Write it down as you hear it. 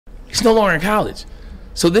He's no longer in college.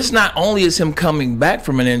 So this not only is him coming back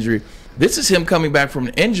from an injury, this is him coming back from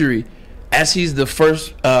an injury as he's the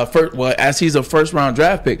as he's a first-round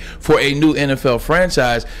draft pick for a new NFL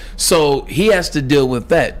franchise. So he has to deal with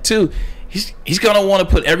that too. He's gonna want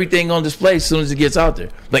to put everything on display as soon as he gets out there.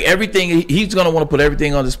 Like everything, he's gonna want to put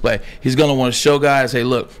everything on display. He's gonna want to show guys, hey,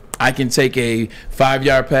 look, I can take a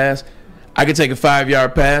 5-yard pass. I can take a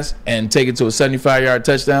 5-yard pass and take it to a 75-yard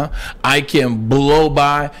touchdown. I can blow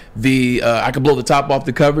by the I can blow the top off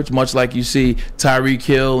the coverage, much like you see Tyreek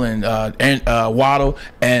Hill and Waddle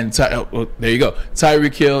and there you go,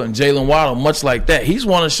 Tyreek Hill and Jalen Waddle, much like that. He's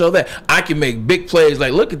want to show that I can make big plays.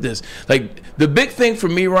 Like, look at this. Like, the big thing for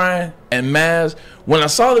me, Ryan and Maz, when I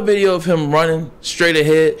saw the video of him running straight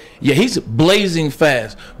ahead, yeah, he's blazing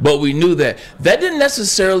fast, but we knew that. That didn't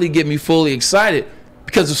necessarily get me fully excited,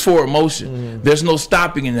 because it's forward motion. There's no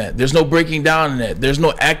stopping in that. There's no breaking down in that. There's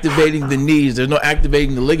no activating the knees. There's no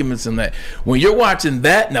activating the ligaments in that. When you're watching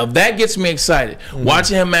that, now that gets me excited.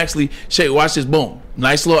 Watching him actually shake. Watch this, boom.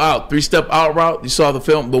 Nice little out. 3-step out route. You saw the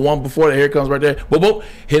film, the one before that. Here it comes right there. Boom, boom.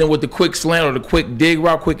 Hit him with the quick slant or the quick dig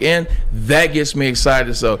route, quick end. That gets me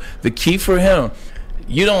excited. So the key for him,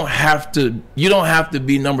 you don't have to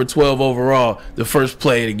be number 12 overall the first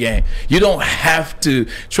play of the game. You don't have to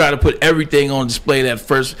try to put everything on display that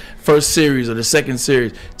first series or the second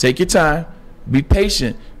series. Take your time, be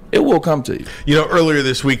patient. It will come to you. You know, earlier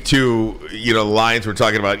this week too, you know, the Lions were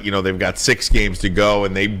talking about, you know, they've got 6 games to go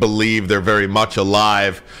and they believe they're very much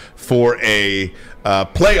alive for a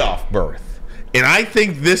playoff berth. And I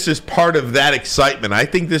think this is part of that excitement. I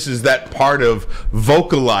think this is that part of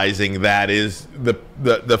vocalizing that is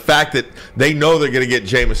the fact that they know they're going to get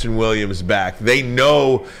Jameson Williams back. They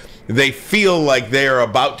know, they feel like they are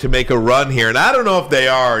about to make a run here. And I don't know if they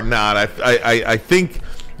are or not. I think,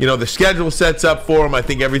 you know, the schedule sets up for them. I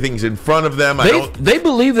think everything's in front of them. They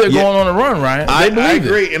believe they're going on a run, Ryan. I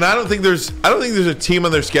agree. And I don't think there's a team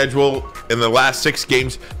on their schedule in the last 6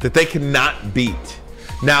 games that they cannot beat.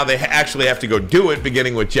 Now they actually have to go do it,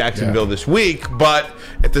 beginning with Jacksonville this week. But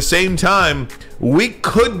at the same time, we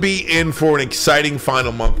could be in for an exciting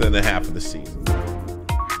final month and a half of the season.